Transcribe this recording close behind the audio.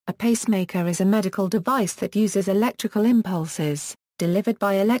pacemaker is a medical device that uses electrical impulses, delivered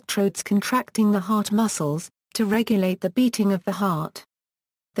by electrodes contracting the heart muscles, to regulate the beating of the heart.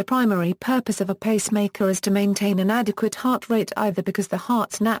 The primary purpose of a pacemaker is to maintain an adequate heart rate, either because the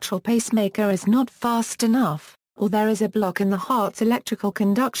heart's natural pacemaker is not fast enough, or there is a block in the heart's electrical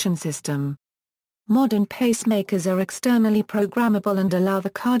conduction system. Modern pacemakers are externally programmable and allow the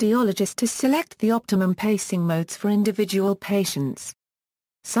cardiologist to select the optimum pacing modes for individual patients.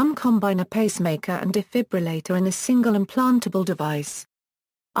 Some combine a pacemaker and defibrillator in a single implantable device.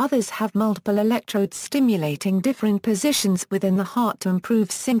 Others have multiple electrodes stimulating different positions within the heart to improve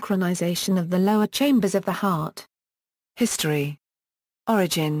synchronization of the lower chambers of the heart. History.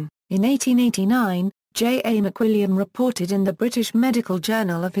 Origin. In 1889, J. A. McWilliam reported in the British Medical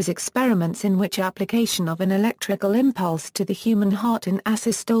Journal of his experiments in which application of an electrical impulse to the human heart in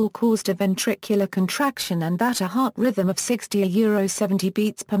asystole caused a ventricular contraction, and that a heart rhythm of 60–70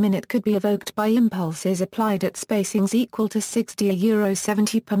 beats per minute could be evoked by impulses applied at spacings equal to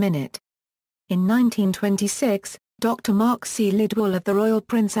 60–70 per minute. In 1926, Dr. Mark C. Lidwell of the Royal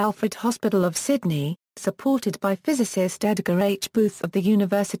Prince Alfred Hospital of Sydney, supported by physicist Edgar H. Booth of the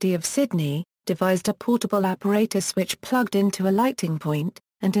University of Sydney, devised a portable apparatus which plugged into a lighting point,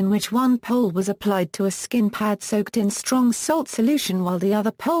 and in which one pole was applied to a skin pad soaked in strong salt solution while the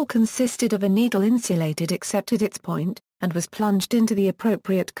other pole consisted of a needle insulated except at its point, and was plunged into the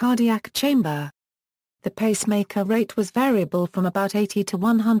appropriate cardiac chamber. The pacemaker rate was variable from about 80 to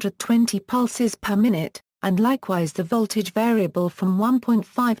 120 pulses per minute, and likewise the voltage variable from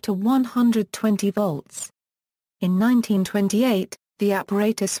 1.5 to 120 volts. In 1928, the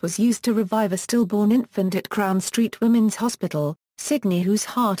apparatus was used to revive a stillborn infant at Crown Street Women's Hospital, Sydney, whose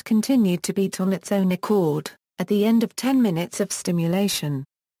heart continued to beat on its own accord, at the end of 10 minutes of stimulation.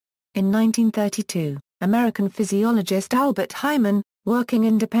 In 1932, American physiologist Albert Hyman, working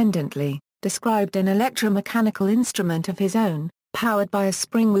independently, described an electromechanical instrument of his own, powered by a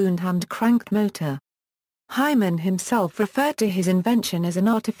spring wound hand-cranked motor. Hyman himself referred to his invention as an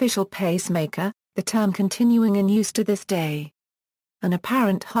artificial pacemaker, the term continuing in use to this day. An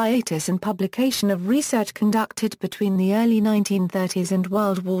apparent hiatus in publication of research conducted between the early 1930s and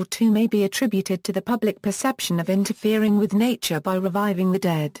World War II may be attributed to the public perception of interfering with nature by reviving the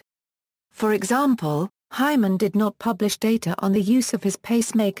dead. For example, Hyman did not publish data on the use of his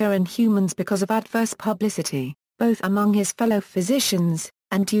pacemaker in humans because of adverse publicity, both among his fellow physicians,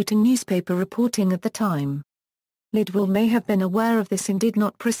 and due to newspaper reporting at the time. Lidwell may have been aware of this and did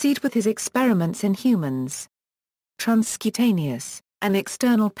not proceed with his experiments in humans. Transcutaneous. An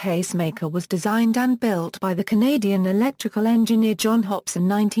external pacemaker was designed and built by the Canadian electrical engineer John Hopps in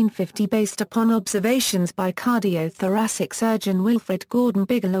 1950 based upon observations by cardiothoracic surgeon Wilfred Gordon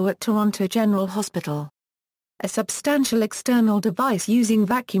Bigelow at Toronto General Hospital. A substantial external device using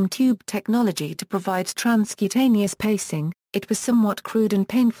vacuum tube technology to provide transcutaneous pacing, it was somewhat crude and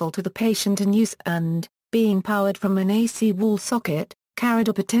painful to the patient in use and, being powered from an AC wall socket, carried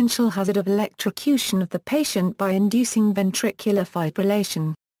a potential hazard of electrocution of the patient by inducing ventricular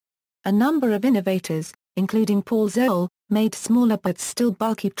fibrillation. A number of innovators, including Paul Zoll, made smaller but still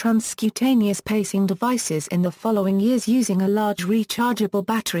bulky transcutaneous pacing devices in the following years using a large rechargeable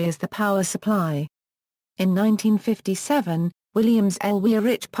battery as the power supply. In 1957, Williams L.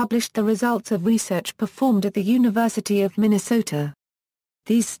 Weirich published the results of research performed at the University of Minnesota.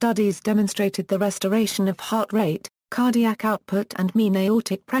 These studies demonstrated the restoration of heart rate, cardiac output and mean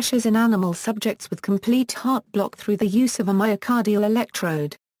aortic pressures in animal subjects with complete heart block through the use of a myocardial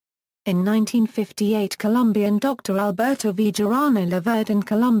electrode. In 1958, Colombian Dr. Alberto Vigorano Laverde and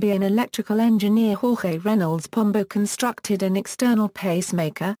Colombian electrical engineer Jorge Reynolds Pombo constructed an external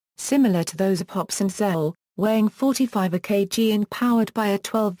pacemaker, similar to those of Hopps and Zoll, weighing 45 kg and powered by a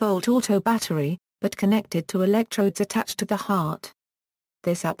 12-volt auto battery, but connected to electrodes attached to the heart.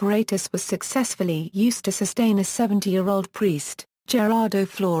 This apparatus was successfully used to sustain a 70-year-old priest, Gerardo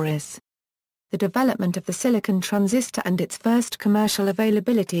Flores. The development of the silicon transistor and its first commercial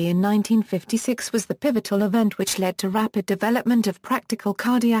availability in 1956 was the pivotal event which led to rapid development of practical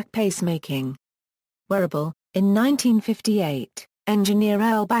cardiac pacemaking. Wearable. In 1958, engineer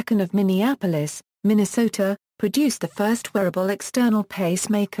Earl Backen of Minneapolis, Minnesota, produced the first wearable external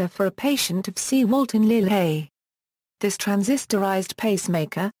pacemaker for a patient of C. Walton Lille. This transistorized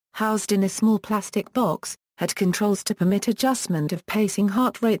pacemaker, housed in a small plastic box, had controls to permit adjustment of pacing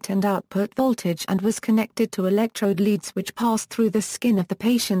heart rate and output voltage and was connected to electrode leads which passed through the skin of the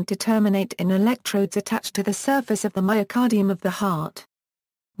patient to terminate in electrodes attached to the surface of the myocardium of the heart.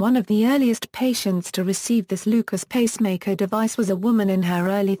 One of the earliest patients to receive this Lucas pacemaker device was a woman in her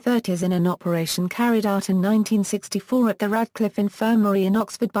early 30s in an operation carried out in 1964 at the Radcliffe Infirmary in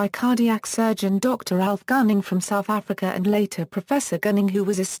Oxford by cardiac surgeon Dr. Alf Gunning from South Africa and later Professor Gunning, who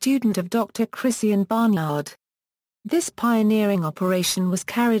was a student of Dr. Christian Barnard. This pioneering operation was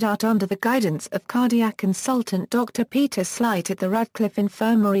carried out under the guidance of cardiac consultant Dr. Peter Slight at the Radcliffe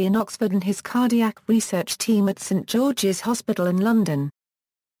Infirmary in Oxford and his cardiac research team at St George's Hospital in London.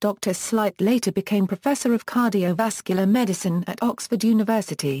 Dr. Slight later became Professor of Cardiovascular Medicine at Oxford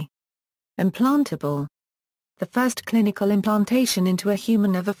University. Implantable. The first clinical implantation into a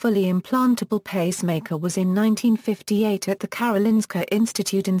human of a fully implantable pacemaker was in 1958 at the Karolinska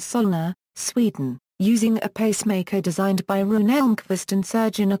Institute in Solna, Sweden, using a pacemaker designed by Rune Elmqvist and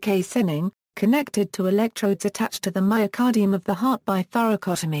surgeon Åke Senning, connected to electrodes attached to the myocardium of the heart by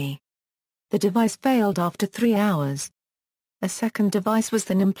thoracotomy. The device failed after 3 hours. A second device was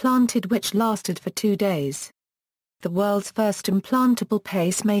then implanted, which lasted for 2 days. The world's first implantable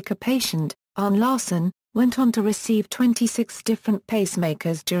pacemaker patient, Arne Larsson, went on to receive 26 different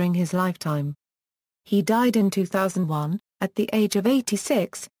pacemakers during his lifetime. He died in 2001, at the age of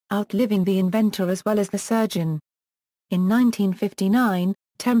 86, outliving the inventor as well as the surgeon. In 1959,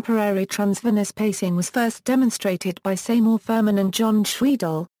 temporary transvenous pacing was first demonstrated by Seymour Furman and John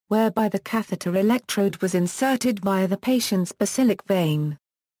Schwedel, whereby the catheter electrode was inserted via the patient's basilic vein.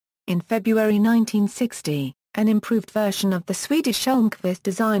 In February 1960, an improved version of the Swedish Elmqvist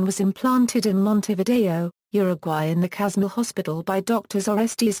design was implanted in Montevideo, Uruguay in the Casmil Hospital by Drs.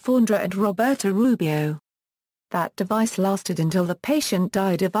 Orestes Fondra and Roberto Rubio. That device lasted until the patient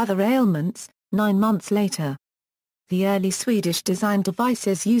died of other ailments, 9 months later. The early Swedish designed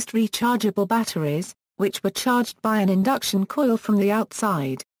devices used rechargeable batteries, which were charged by an induction coil from the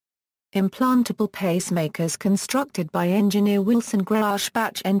outside. Implantable pacemakers constructed by engineer Wilson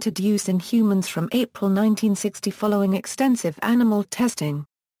Grauschbach entered use in humans from April 1960 following extensive animal testing.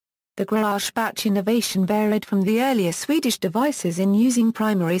 The Grauschbach innovation varied from the earlier Swedish devices in using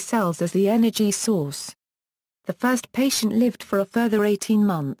primary cells as the energy source. The first patient lived for a further 18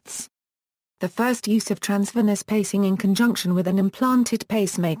 months. The first use of transvenous pacing in conjunction with an implanted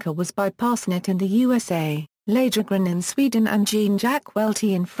pacemaker was by Parsnet in the USA. Lagergren in Sweden and Jean-Jacques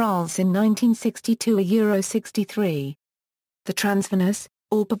Welty in France in 1962–63. The transvenous,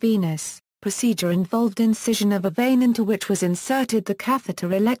 or pervenous, procedure involved incision of a vein into which was inserted the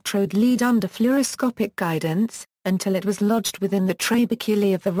catheter electrode lead under fluoroscopic guidance, until it was lodged within the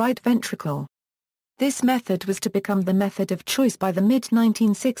trabeculae of the right ventricle. This method was to become the method of choice by the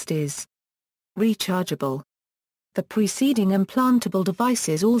mid-1960s. Rechargeable. The preceding implantable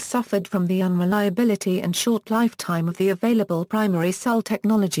devices all suffered from the unreliability and short lifetime of the available primary cell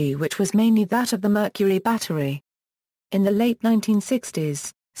technology, which was mainly that of the mercury battery. In the late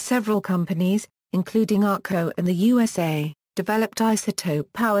 1960s, several companies, including Arco in the USA, developed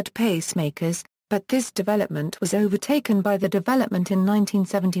isotope-powered pacemakers, but this development was overtaken by the development in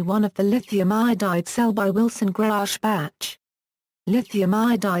 1971 of the lithium iodide cell by Wilson Grauschbach. Lithium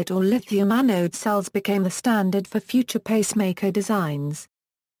iodide or lithium anode cells became the standard for future pacemaker designs.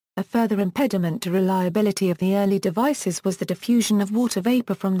 A further impediment to reliability of the early devices was the diffusion of water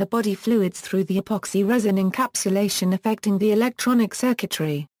vapor from the body fluids through the epoxy resin encapsulation affecting the electronic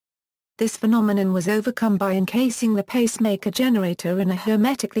circuitry. This phenomenon was overcome by encasing the pacemaker generator in a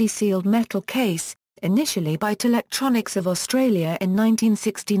hermetically sealed metal case, initially by Telectronics of Australia in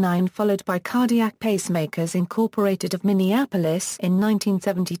 1969, followed by Cardiac Pacemakers Incorporated of Minneapolis in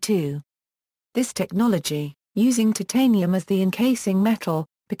 1972. This technology, using titanium as the encasing metal,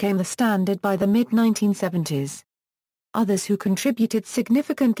 became the standard by the mid-1970s. Others who contributed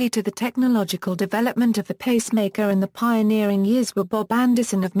significantly to the technological development of the pacemaker in the pioneering years were Bob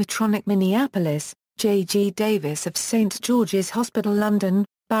Anderson of Medtronic Minneapolis, J.G. Davis of St George's Hospital London,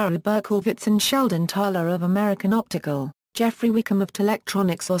 Barry Berkowitz and Sheldon Tyler of American Optical, Jeffrey Wickham of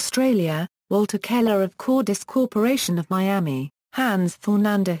Telectronics Australia, Walter Keller of Cordis Corporation of Miami, Hans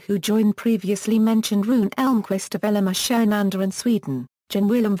Thornander, who joined previously mentioned Rune Elmqvist of LMA Schoenander in Sweden, Jan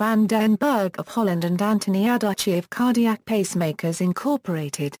Willem van den Berg of Holland and Anthony Adachi of Cardiac Pacemakers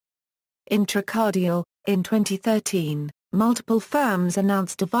Incorporated. Intracardial. In 2013, multiple firms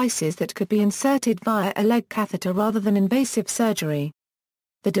announced devices that could be inserted via a leg catheter rather than invasive surgery.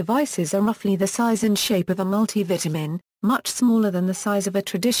 The devices are roughly the size and shape of a multivitamin, much smaller than the size of a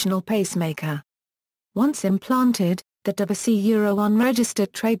traditional pacemaker. Once implanted, the device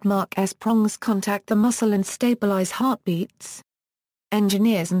unregistered trademark S-prongs contact the muscle and stabilize heartbeats.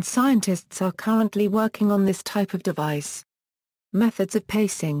 Engineers and scientists are currently working on this type of device. Methods of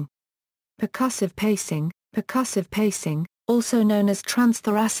pacing. Percussive pacing, also known as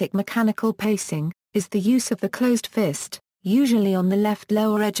transthoracic mechanical pacing, is the use of the closed fist, usually on the left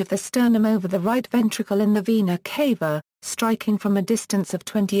lower edge of the sternum over the right ventricle in the vena cava, striking from a distance of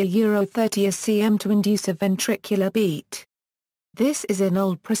 20-30 cm to induce a ventricular beat. This is an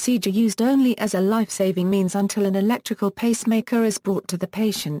old procedure used only as a life-saving means until an electrical pacemaker is brought to the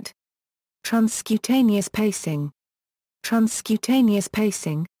patient. Transcutaneous pacing. Transcutaneous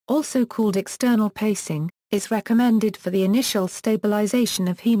pacing, also called external pacing, is recommended for the initial stabilization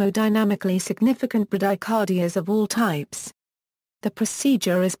of hemodynamically significant bradycardias of all types. The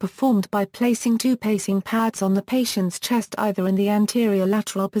procedure is performed by placing two pacing pads on the patient's chest either in the anterior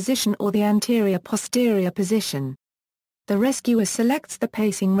lateral position or the anterior posterior position. The rescuer selects the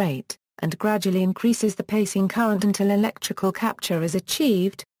pacing rate, and gradually increases the pacing current until electrical capture is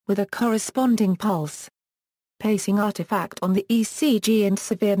achieved, with a corresponding pulse. Pacing artifact on the ECG and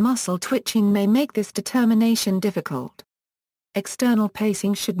severe muscle twitching may make this determination difficult. External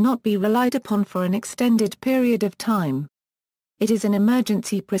pacing should not be relied upon for an extended period of time. It is an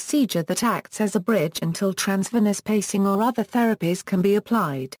emergency procedure that acts as a bridge until transvenous pacing or other therapies can be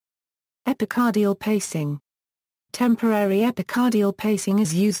applied. Epicardial pacing. Temporary epicardial pacing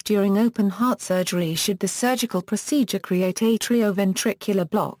is used during open heart surgery should the surgical procedure create atrioventricular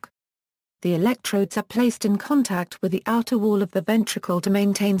block. The electrodes are placed in contact with the outer wall of the ventricle to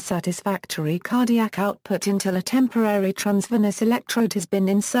maintain satisfactory cardiac output until a temporary transvenous electrode has been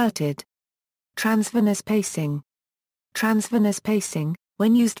inserted. Transvenous pacing. Transvenous pacing,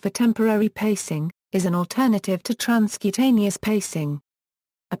 when used for temporary pacing, is an alternative to transcutaneous pacing.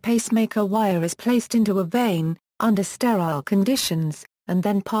 A pacemaker wire is placed into a vein, under sterile conditions, and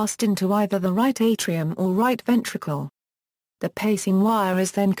then passed into either the right atrium or right ventricle. The pacing wire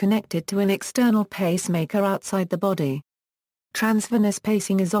is then connected to an external pacemaker outside the body. Transvenous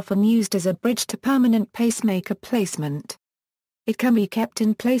pacing is often used as a bridge to permanent pacemaker placement. It can be kept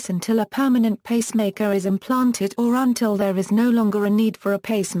in place until a permanent pacemaker is implanted or until there is no longer a need for a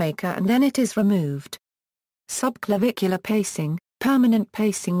pacemaker and then it is removed. Subclavicular pacing. Permanent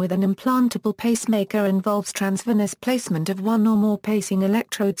pacing with an implantable pacemaker involves transvenous placement of one or more pacing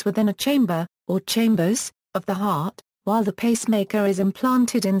electrodes within a chamber, or chambers, of the heart, while the pacemaker is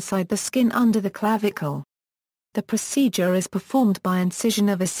implanted inside the skin under the clavicle. The procedure is performed by incision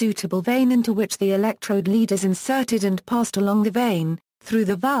of a suitable vein into which the electrode lead is inserted and passed along the vein, through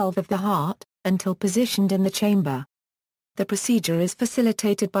the valve of the heart, until positioned in the chamber. The procedure is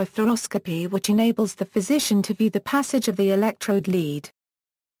facilitated by fluoroscopy, which enables the physician to view the passage of the electrode lead.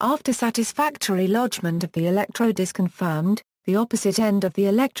 After satisfactory lodgement of the electrode is confirmed, the opposite end of the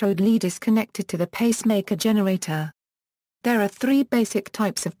electrode lead is connected to the pacemaker generator. There are three basic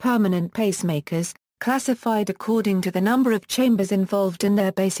types of permanent pacemakers, classified according to the number of chambers involved in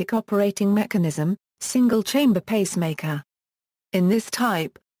their basic operating mechanism. Single-chamber pacemaker. In this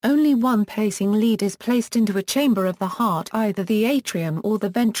type, only one pacing lead is placed into a chamber of the heart, either the atrium or the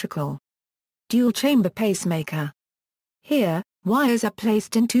ventricle. Dual-chamber pacemaker. Here, wires are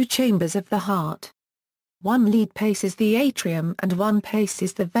placed in two chambers of the heart. One lead paces the atrium and one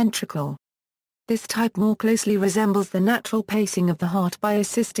paces the ventricle. This type more closely resembles the natural pacing of the heart by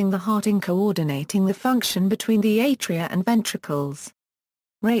assisting the heart in coordinating the function between the atria and ventricles.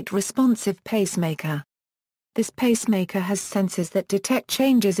 Rate-responsive pacemaker. This pacemaker has sensors that detect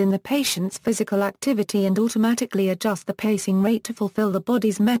changes in the patient's physical activity and automatically adjust the pacing rate to fulfill the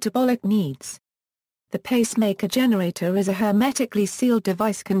body's metabolic needs. The pacemaker generator is a hermetically sealed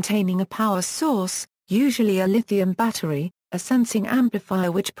device containing a power source, usually a lithium battery, a sensing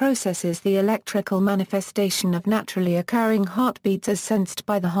amplifier which processes the electrical manifestation of naturally occurring heartbeats as sensed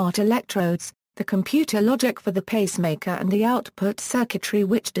by the heart electrodes, the computer logic for the pacemaker and the output circuitry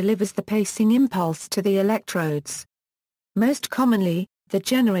which delivers the pacing impulse to the electrodes. Most commonly, the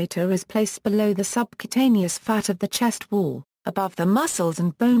generator is placed below the subcutaneous fat of the chest wall, above the muscles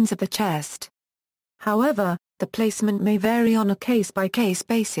and bones of the chest. However, the placement may vary on a case-by-case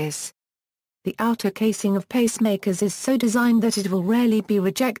basis. The outer casing of pacemakers is so designed that it will rarely be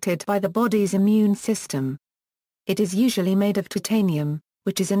rejected by the body's immune system. It is usually made of titanium,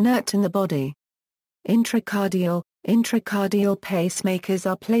 which is inert in the body. Intracardial pacemakers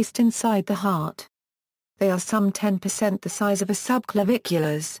are placed inside the heart. They are some 10% the size of a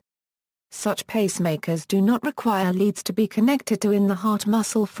subclaviculars. Such pacemakers do not require leads to be connected to in the heart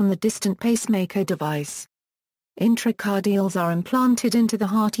muscle from the distant pacemaker device. Intracardials are implanted into the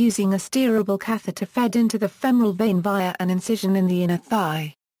heart using a steerable catheter fed into the femoral vein via an incision in the inner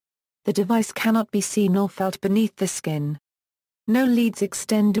thigh. The device cannot be seen or felt beneath the skin. No leads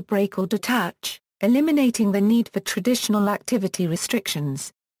extend to break or detach, eliminating the need for traditional activity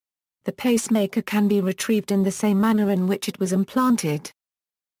restrictions. the pacemaker can be retrieved in the same manner in which it was implanted.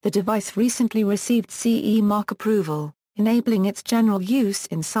 The device recently received CE mark approval, enabling its general use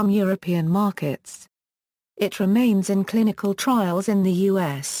in some European markets. It remains in clinical trials in the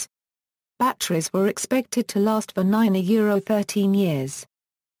US. Batteries were expected to last for 9–13 years.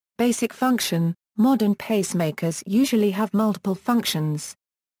 Basic function: modern pacemakers usually have multiple functions.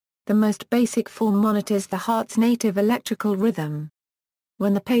 The most basic form monitors the heart's native electrical rhythm.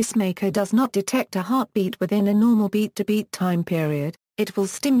 When the pacemaker does not detect a heartbeat within a normal beat-to-beat time period, it will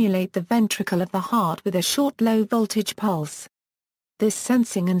stimulate the ventricle of the heart with a short low-voltage pulse. This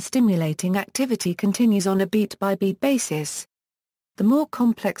sensing and stimulating activity continues on a beat-by-beat basis. The more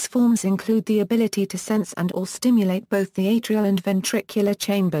complex forms include the ability to sense and/or stimulate both the atrial and ventricular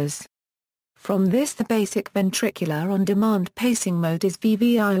chambers. From this, the basic ventricular on-demand pacing mode is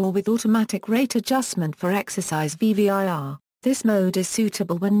VVI, or with automatic rate adjustment for exercise VVIR. This mode is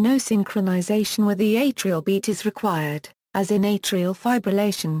suitable when no synchronization with the atrial beat is required, as in atrial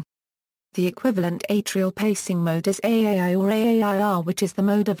fibrillation. The equivalent atrial pacing mode is AAI or AAIR, which is the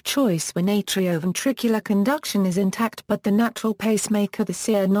mode of choice when atrioventricular conduction is intact but the natural pacemaker, the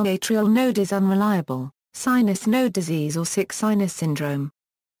SIR non-atrial node, is unreliable, sinus node disease or sick sinus syndrome.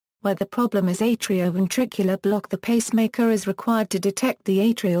 Where the problem is atrioventricular block, the pacemaker is required to detect the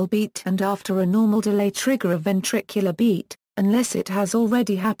atrial beat and after a normal delay trigger a ventricular beat, unless it has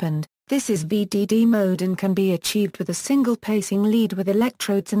already happened. This is VDD mode and can be achieved with a single pacing lead with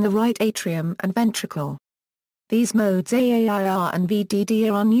electrodes in the right atrium and ventricle. These modes AAIR and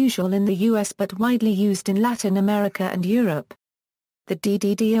VDD are unusual in the US but widely used in Latin America and Europe. The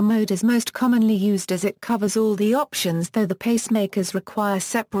DDD mode is most commonly used as it covers all the options, though the pacemakers require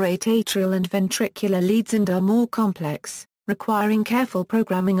separate atrial and ventricular leads and are more complex, requiring careful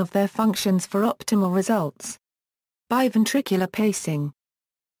programming of their functions for optimal results. Biventricular pacing.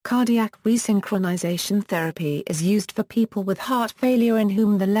 Cardiac resynchronization therapy is used for people with heart failure in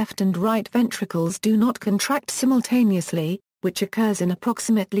whom the left and right ventricles do not contract simultaneously, which occurs in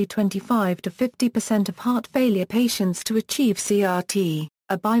approximately 25 to 50% of heart failure patients. To achieve CRT,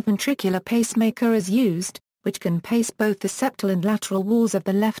 a biventricular pacemaker is used, which can pace both the septal and lateral walls of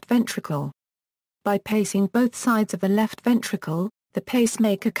the left ventricle. By pacing both sides of the left ventricle, the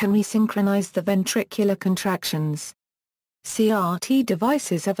pacemaker can resynchronize the ventricular contractions. CRT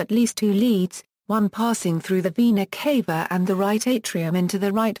devices have at least two leads, one passing through the vena cava and the right atrium into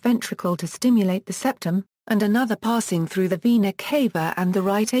the right ventricle to stimulate the septum, and another passing through the vena cava and the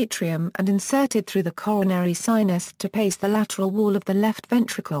right atrium and inserted through the coronary sinus to pace the lateral wall of the left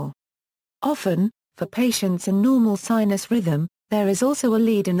ventricle. Often, for patients in normal sinus rhythm, there is also a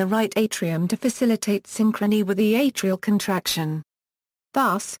lead in the right atrium to facilitate synchrony with the atrial contraction.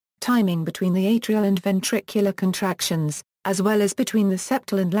 Thus, timing between the atrial and ventricular contractions, as well as between the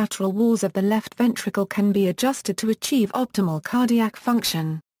septal and lateral walls of the left ventricle, can be adjusted to achieve optimal cardiac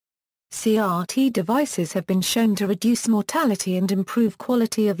function. CRT devices have been shown to reduce mortality and improve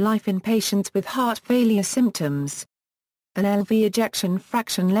quality of life in patients with heart failure symptoms. An LV ejection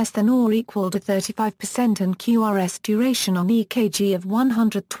fraction less than or equal to 35% and QRS duration on EKG of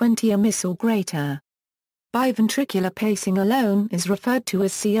 120 ms or greater. Biventricular pacing alone is referred to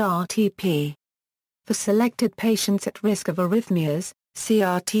as CRTP. For selected patients at risk of arrhythmias,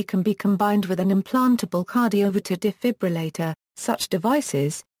 CRT can be combined with an implantable cardioverter defibrillator. Such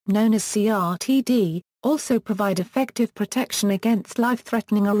devices, known as CRTD, also provide effective protection against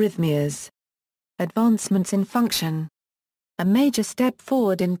life-threatening arrhythmias. Advancements in function. A major step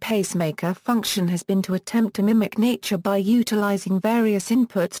forward in pacemaker function has been to attempt to mimic nature by utilizing various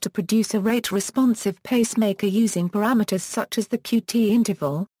inputs to produce a rate-responsive pacemaker using parameters such as the QT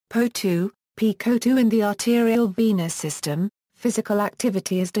interval, PO2, peak O2 in the arterial venous system. Physical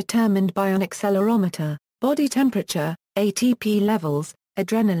activity is determined by an accelerometer, body temperature, ATP levels,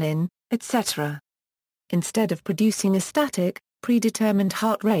 adrenaline, etc. Instead of producing a static, predetermined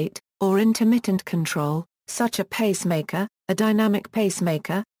heart rate, or intermittent control, such a pacemaker, a dynamic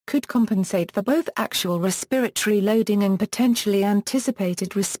pacemaker, could compensate for both actual respiratory loading and potentially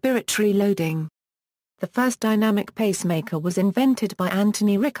anticipated respiratory loading. The first dynamic pacemaker was invented by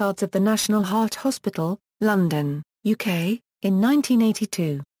Anthony Rickards of the National Heart Hospital, London, UK, in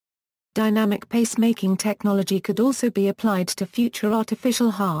 1982. Dynamic pacemaking technology could also be applied to future artificial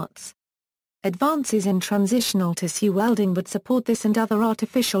hearts. Advances in transitional tissue welding would support this and other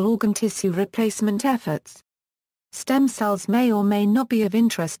artificial organ tissue replacement efforts. Stem cells may or may not be of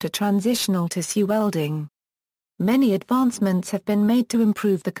interest to transitional tissue welding. Many advancements have been made to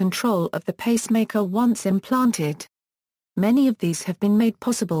improve the control of the pacemaker once implanted. Many of these have been made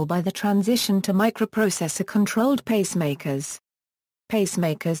possible by the transition to microprocessor-controlled pacemakers.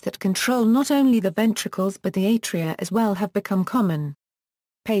 Pacemakers that control not only the ventricles but the atria as well have become common.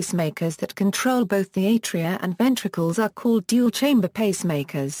 Pacemakers that control both the atria and ventricles are called dual-chamber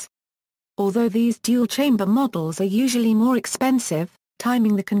pacemakers. Although these dual-chamber models are usually more expensive,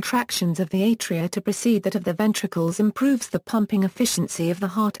 timing the contractions of the atria to precede that of the ventricles improves the pumping efficiency of the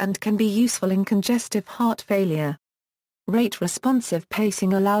heart and can be useful in congestive heart failure. Rate-responsive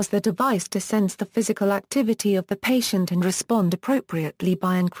pacing allows the device to sense the physical activity of the patient and respond appropriately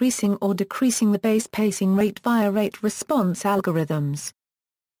by increasing or decreasing the base pacing rate via rate-response algorithms.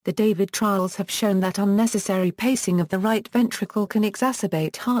 The David trials have shown that unnecessary pacing of the right ventricle can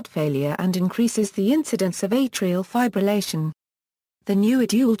exacerbate heart failure and increases the incidence of atrial fibrillation. The newer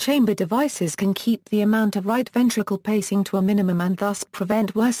dual-chamber devices can keep the amount of right ventricle pacing to a minimum and thus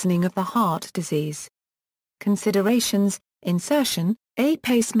prevent worsening of the heart disease. Considerations: insertion. A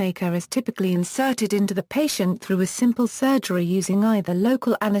pacemaker is typically inserted into the patient through a simple surgery using either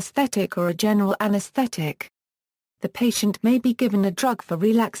local anesthetic or a general anesthetic. The patient may be given a drug for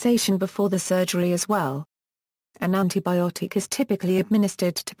relaxation before the surgery as well. An antibiotic is typically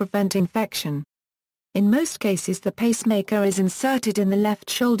administered to prevent infection. In most cases the pacemaker is inserted in the left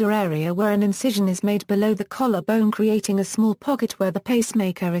shoulder area where an incision is made below the collarbone, creating a small pocket where the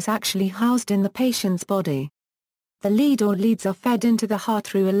pacemaker is actually housed in the patient's body. The lead or leads are fed into the heart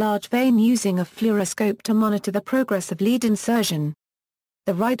through a large vein using a fluoroscope to monitor the progress of lead insertion.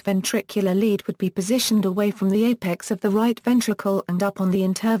 The right ventricular lead would be positioned away from the apex of the right ventricle and up on the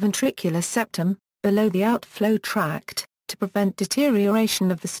interventricular septum, below the outflow tract, to prevent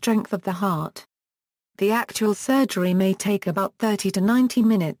deterioration of the strength of the heart. The actual surgery may take about 30 to 90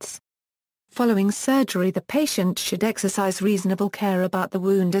 minutes. Following surgery, the patient should exercise reasonable care about the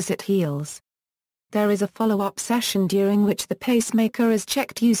wound as it heals. There is a follow-up session during which the pacemaker is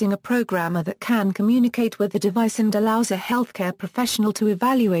checked using a programmer that can communicate with the device and allows a healthcare professional to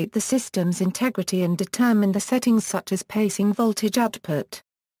evaluate the system's integrity and determine the settings such as pacing voltage output.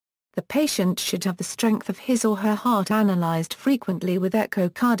 The patient should have the strength of his or her heart analyzed frequently with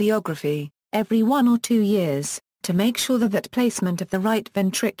echocardiography, every 1 or 2 years, to make sure that placement of the right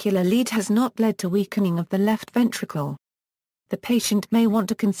ventricular lead has not led to weakening of the left ventricle. The patient may want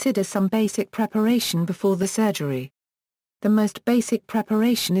to consider some basic preparation before the surgery. The most basic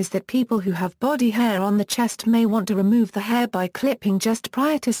preparation is that people who have body hair on the chest may want to remove the hair by clipping just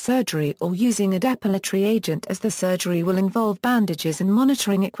prior to surgery or using a depilatory agent, as the surgery will involve bandages and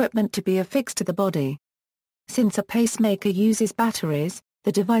monitoring equipment to be affixed to the body. Since a pacemaker uses batteries,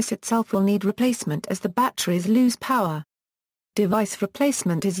 the device itself will need replacement as the batteries lose power. Device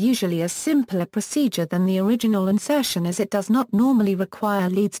replacement is usually a simpler procedure than the original insertion, as it does not normally require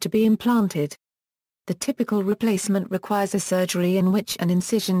leads to be implanted. The typical replacement requires a surgery in which an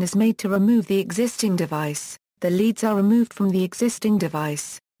incision is made to remove the existing device, the leads are removed from the existing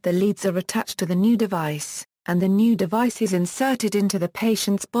device, the leads are attached to the new device, and the new device is inserted into the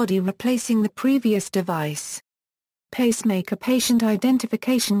patient's body, replacing the previous device. Pacemaker Patient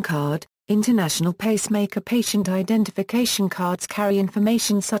Identification Card. International pacemaker patient identification cards carry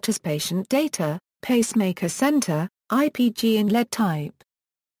information such as patient data, pacemaker center, IPG and lead type.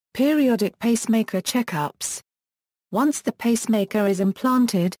 Periodic pacemaker checkups. Once the pacemaker is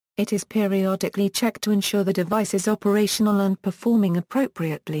implanted, it is periodically checked to ensure the device is operational and performing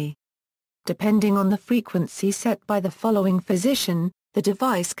appropriately. Depending on the frequency set by the following physician, the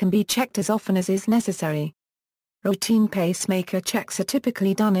device can be checked as often as is necessary. Routine pacemaker checks are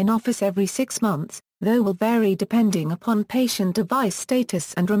typically done in office every 6 months, though will vary depending upon patient device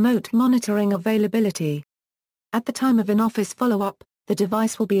status and remote monitoring availability. At the time of in-office follow-up, the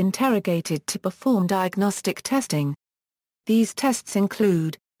device will be interrogated to perform diagnostic testing. These tests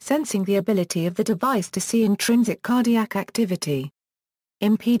include sensing the ability of the device to see intrinsic cardiac activity.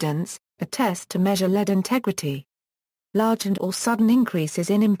 Impedance, a test to measure lead integrity. Large and/or sudden increases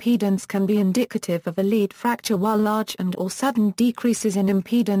in impedance can be indicative of a lead fracture, while large and/or sudden decreases in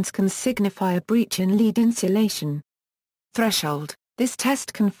impedance can signify a breach in lead insulation. Threshold. This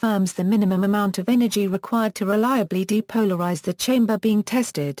test confirms the minimum amount of energy required to reliably depolarize the chamber being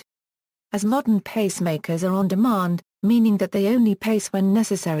tested. As modern pacemakers are on demand, meaning that they only pace when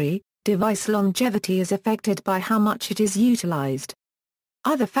necessary, device longevity is affected by how much it is utilized.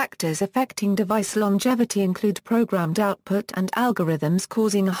 Other factors affecting device longevity include programmed output and algorithms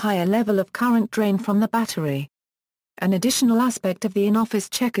causing a higher level of current drain from the battery. An additional aspect of the in-office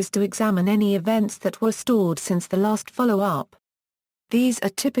check is to examine any events that were stored since the last follow-up. These are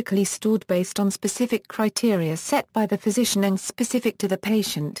typically stored based on specific criteria set by the physician and specific to the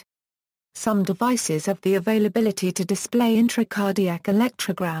patient. Some devices have the availability to display intracardiac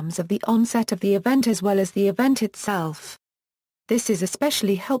electrograms of the onset of the event as well as the event itself. This is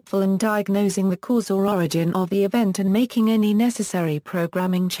especially helpful in diagnosing the cause or origin of the event and making any necessary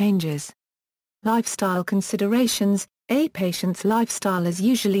programming changes. Lifestyle considerations. A patient's lifestyle is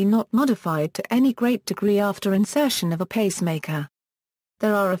usually not modified to any great degree after insertion of a pacemaker.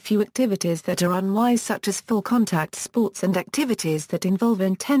 There are a few activities that are unwise, such as full-contact sports and activities that involve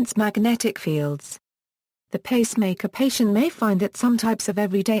intense magnetic fields. The pacemaker patient may find that some types of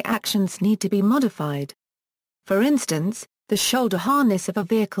everyday actions need to be modified. For instance, the shoulder harness of a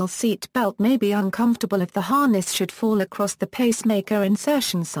vehicle seat belt may be uncomfortable if the harness should fall across the pacemaker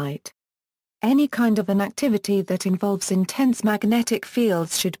insertion site. Any kind of an activity that involves intense magnetic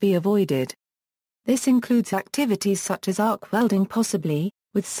fields should be avoided. This includes activities such as arc welding, possibly,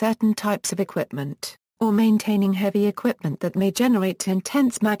 with certain types of equipment, or maintaining heavy equipment that may generate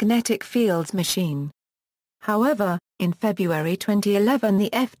intense magnetic fields machine. However, in February 2011 the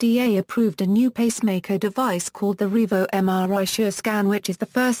FDA approved a new pacemaker device called the Revo MRI SureScan, which is the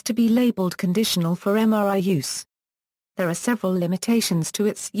first to be labeled conditional for MRI use. There are several limitations to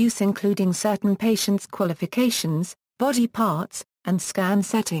its use, including certain patients' qualifications, body parts, and scan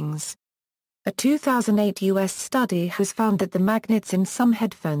settings. A 2008 U.S. study has found that the magnets in some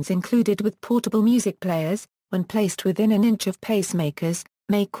headphones included with portable music players, when placed within an inch of pacemakers,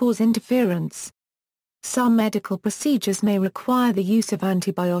 may cause interference. Some medical procedures may require the use of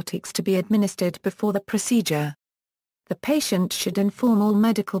antibiotics to be administered before the procedure. The patient should inform all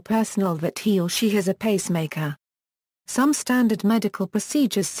medical personnel that he or she has a pacemaker. Some standard medical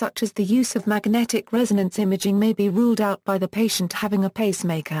procedures, such as the use of magnetic resonance imaging, may be ruled out by the patient having a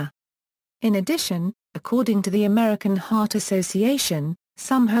pacemaker. In addition, according to the American Heart Association,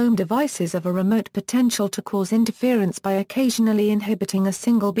 some home devices have a remote potential to cause interference by occasionally inhibiting a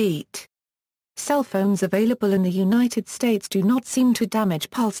single beat. Cell phones available in the United States do not seem to damage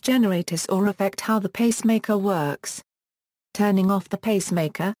pulse generators or affect how the pacemaker works. Turning off the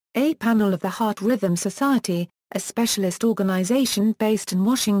pacemaker. A panel of the Heart Rhythm Society, a specialist organization based in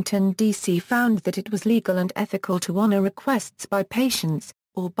Washington, D.C., found that it was legal and ethical to honor requests by patients,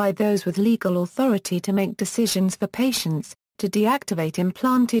 or by those with legal authority to make decisions for patients, to deactivate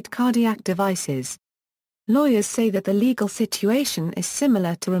implanted cardiac devices. Lawyers say that the legal situation is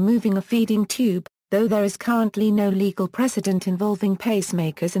similar to removing a feeding tube, though there is currently no legal precedent involving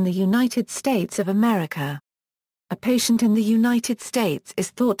pacemakers in the United States of America. A patient in the United States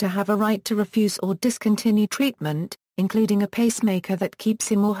is thought to have a right to refuse or discontinue treatment, including a pacemaker that keeps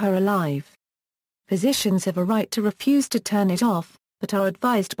him or her alive. Physicians have a right to refuse to turn it off, but are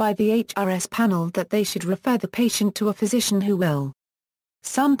advised by the HRS panel that they should refer the patient to a physician who will.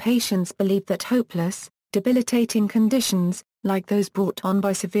 Some patients believe that hopeless, debilitating conditions, like those brought on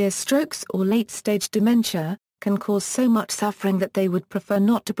by severe strokes or late-stage dementia, can cause so much suffering that they would prefer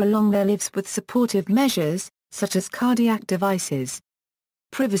not to prolong their lives with supportive measures, such as cardiac devices.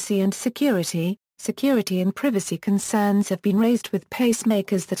 Privacy and security. Security and privacy concerns have been raised with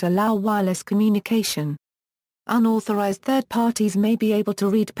pacemakers that allow wireless communication. Unauthorized third parties may be able to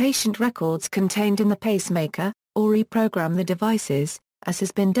read patient records contained in the pacemaker, or reprogram the devices, as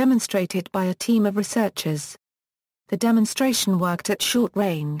has been demonstrated by a team of researchers. The demonstration worked at short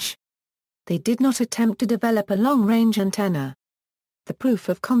range. They did not attempt to develop a long-range antenna. The proof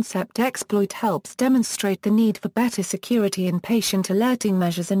of concept exploit helps demonstrate the need for better security in patient alerting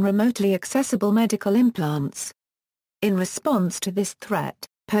measures in remotely accessible medical implants. In response to this threat,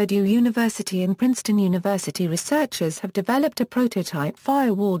 Purdue University and Princeton University researchers have developed a prototype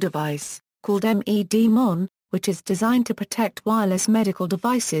firewall device, called MED-MON, which is designed to protect wireless medical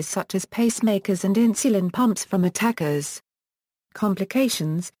devices such as pacemakers and insulin pumps from attackers.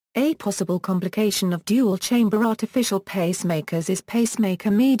 Complications. A possible complication of dual-chamber artificial pacemakers is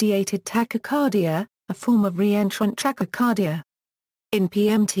pacemaker-mediated tachycardia, a form of reentrant tachycardia. In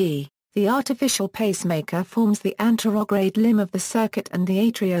PMT, the artificial pacemaker forms the anterograde limb of the circuit and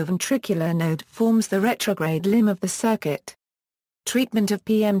the atrioventricular node forms the retrograde limb of the circuit. Treatment of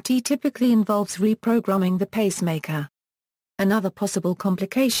PMT typically involves reprogramming the pacemaker. Another possible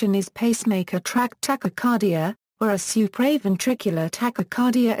complication is pacemaker-tracked tachycardia, where a supraventricular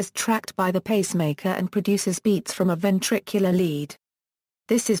tachycardia is tracked by the pacemaker and produces beats from a ventricular lead.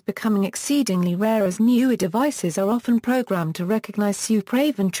 This is becoming exceedingly rare as newer devices are often programmed to recognize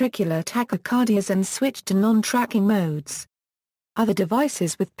supraventricular tachycardias and switch to non-tracking modes. Other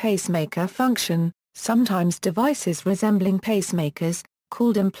devices with pacemaker function, sometimes devices resembling pacemakers,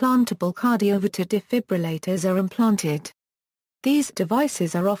 called implantable cardioverter defibrillators, are implanted. These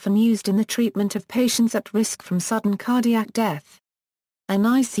devices are often used in the treatment of patients at risk from sudden cardiac death. An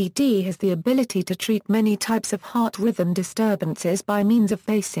ICD has the ability to treat many types of heart rhythm disturbances by means of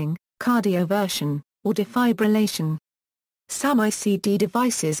pacing, cardioversion, or defibrillation. Some ICD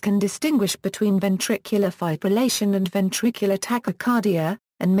devices can distinguish between ventricular fibrillation and ventricular tachycardia,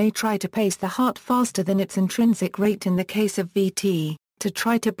 and may try to pace the heart faster than its intrinsic rate in the case of VT, to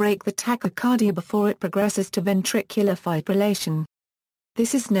try to break the tachycardia before it progresses to ventricular fibrillation.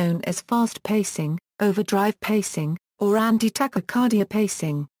 This is known as fast pacing, overdrive pacing, or anti-tachycardia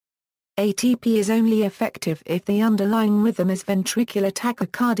pacing. ATP is only effective if the underlying rhythm is ventricular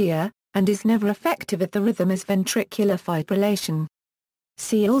tachycardia, and is never effective if the rhythm is ventricular fibrillation.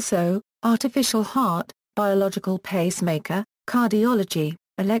 See also, artificial heart, biological pacemaker, cardiology,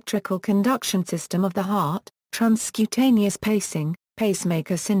 electrical conduction system of the heart, transcutaneous pacing,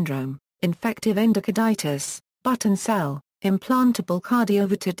 pacemaker syndrome, infective endocarditis, button cell, implantable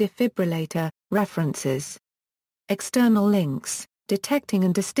cardioverter defibrillator. References. External links: Detecting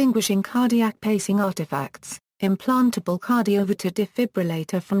and Distinguishing Cardiac Pacing Artifacts, Implantable Cardioverter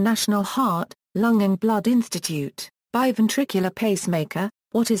Defibrillator from National Heart, Lung and Blood Institute, Biventricular Pacemaker,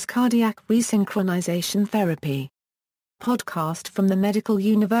 What is Cardiac Resynchronization Therapy? Podcast from the Medical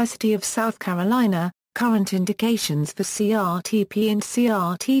University of South Carolina, Current Indications for CRTP and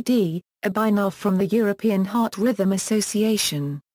CRTD, a BiNav from the European Heart Rhythm Association.